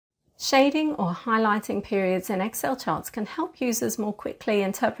Shading or highlighting periods in Excel charts can help users more quickly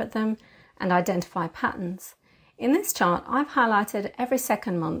interpret them and identify patterns. In this chart, I've highlighted every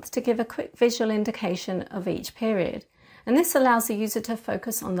second month to give a quick visual indication of each period, and this allows the user to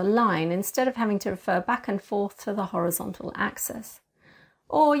focus on the line instead of having to refer back and forth to the horizontal axis.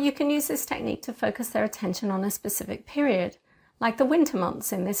 Or you can use this technique to focus their attention on a specific period, like the winter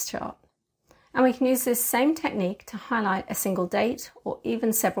months in this chart. And we can use this same technique to highlight a single date or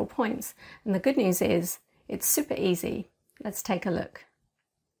even several points. And the good news is it's super easy. Let's take a look.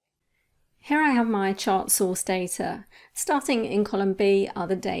 Here I have my chart source data. Starting in column B are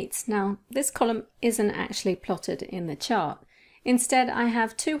the dates. Now, this column isn't actually plotted in the chart. Instead, I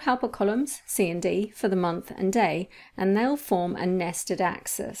have two helper columns, C and D, for the month and day, and they'll form a nested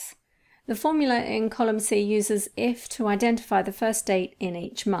axis. The formula in column C uses if to identify the first date in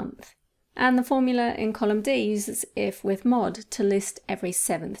each month. And the formula in column D uses if with mod to list every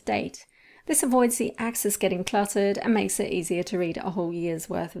 7th date. This avoids the axis getting cluttered and makes it easier to read a whole year's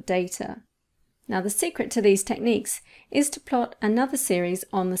worth of data. Now the secret to these techniques is to plot another series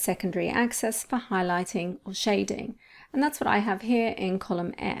on the secondary axis for highlighting or shading, and that's what I have here in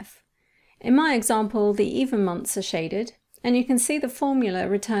column F. In my example, the even months are shaded, and you can see the formula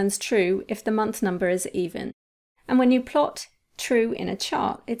returns true if the month number is even. And when you plot true in a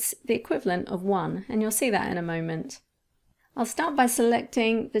chart, it's the equivalent of 1, and you'll see that in a moment. I'll start by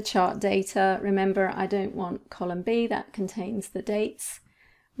selecting the chart data. Remember, I don't want column B, that contains the dates.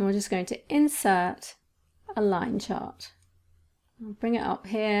 And we're just going to insert a line chart. I'll bring it up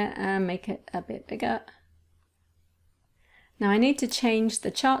here and make it a bit bigger. Now I need to change the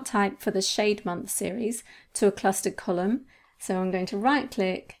chart type for the shade month series to a clustered column. So I'm going to right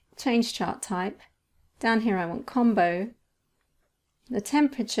click, change chart type. Down here I want combo. The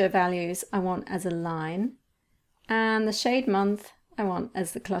temperature values I want as a line, and the shade month I want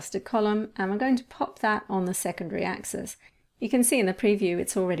as the clustered column, and we're going to pop that on the secondary axis. You can see in the preview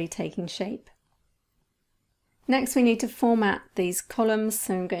it's already taking shape. Next we need to format these columns,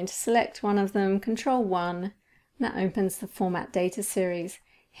 so I'm going to select one of them, Control 1, and that opens the Format Data series.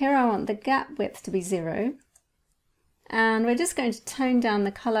 Here I want the gap width to be 0, and we're just going to tone down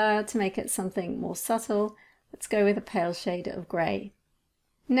the colour to make it something more subtle. Let's go with a pale shade of grey.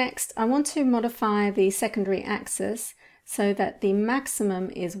 Next, I want to modify the secondary axis so that the maximum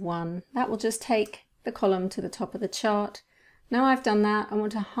is 1. That will just take the column to the top of the chart. Now I've done that, I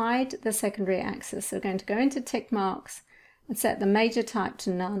want to hide the secondary axis. So we're going to go into tick marks and set the major type to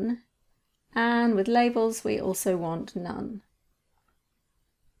none. And with labels, we also want none.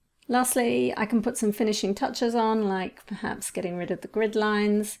 Lastly, I can put some finishing touches on, like perhaps getting rid of the grid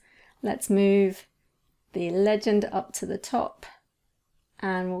lines. Let's move the legend up to the top.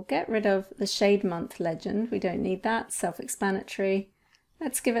 And we'll get rid of the shade month legend. We don't need that, self-explanatory.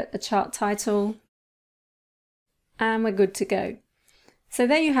 Let's give it a chart title. And we're good to go. So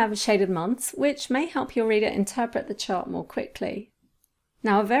there you have shaded months, which may help your reader interpret the chart more quickly.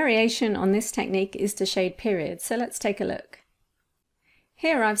 Now a variation on this technique is to shade periods, so let's take a look.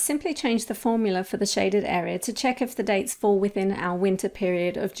 Here I've simply changed the formula for the shaded area to check if the dates fall within our winter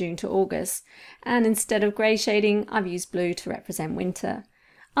period of June to August, and instead of grey shading I've used blue to represent winter.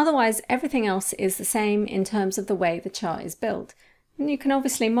 Otherwise everything else is the same in terms of the way the chart is built. And you can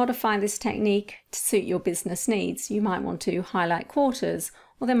obviously modify this technique to suit your business needs. You might want to highlight quarters,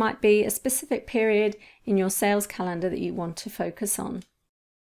 or there might be a specific period in your sales calendar that you want to focus on.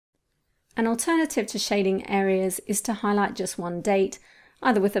 An alternative to shading areas is to highlight just one date,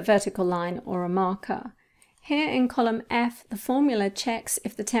 either with a vertical line or a marker. Here in column F, the formula checks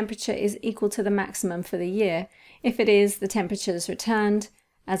if the temperature is equal to the maximum for the year. If it is, the temperature is returned,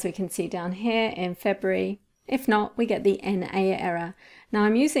 as we can see down here in February. If not, we get the NA error. Now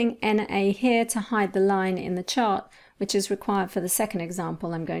I'm using NA here to hide the line in the chart, which is required for the second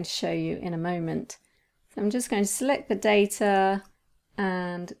example I'm going to show you in a moment. So I'm just going to select the data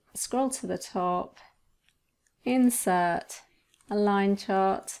and scroll to the top, insert a line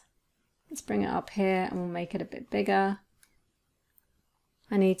chart. Let's bring it up here and we'll make it a bit bigger.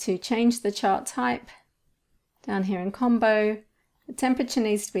 I need to change the chart type down here in combo. The temperature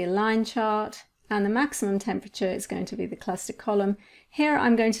needs to be a line chart, and the maximum temperature is going to be the cluster column. Here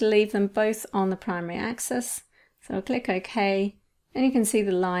I'm going to leave them both on the primary axis. So I'll click OK, and you can see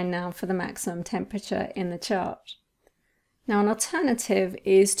the line now for the maximum temperature in the chart. Now an alternative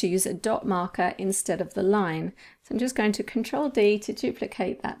is to use a dot marker instead of the line. So I'm just going to Control D to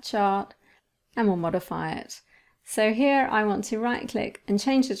duplicate that chart, and we'll modify it. So here I want to right click and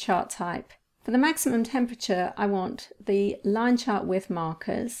change the chart type. For the maximum temperature, I want the line chart with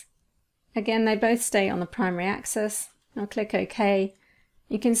markers. Again, they both stay on the primary axis. I'll click OK,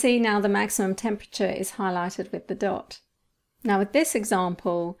 You can see now the maximum temperature is highlighted with the dot. Now with this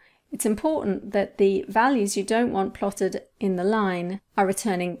example, it's important that the values you don't want plotted in the line are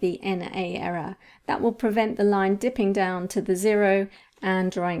returning the NA error. That will prevent the line dipping down to the 0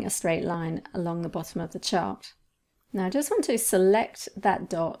 and drawing a straight line along the bottom of the chart. Now I just want to select that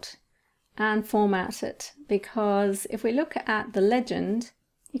dot and format it, because if we look at the legend,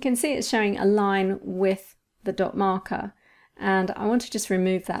 you can see it's showing a line with the dot marker, and I want to just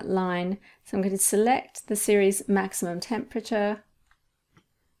remove that line. So I'm going to select the series maximum temperature.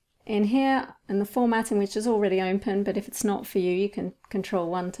 In here, in the formatting, which is already open, but if it's not for you, you can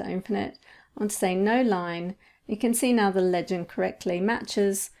Control-1 to open it. I want to say no line. You can see now the legend correctly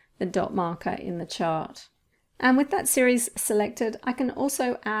matches the dot marker in the chart. And with that series selected, I can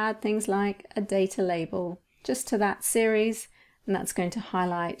also add things like a data label just to that series, and that's going to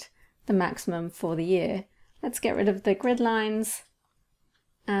highlight the maximum for the year. Let's get rid of the grid lines,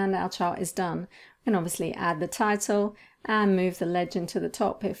 and our chart is done. We can obviously add the title and move the legend to the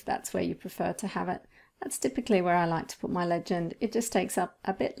top if that's where you prefer to have it. That's typically where I like to put my legend. It just takes up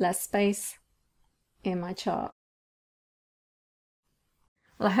a bit less space in my chart.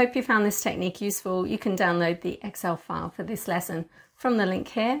 Well, I hope you found this technique useful. You can download the Excel file for this lesson from the link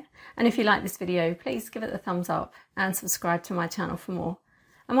here. And if you like this video, please give it a thumbs up and subscribe to my channel for more.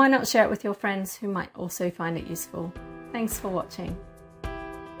 And why not share it with your friends who might also find it useful. Thanks for watching.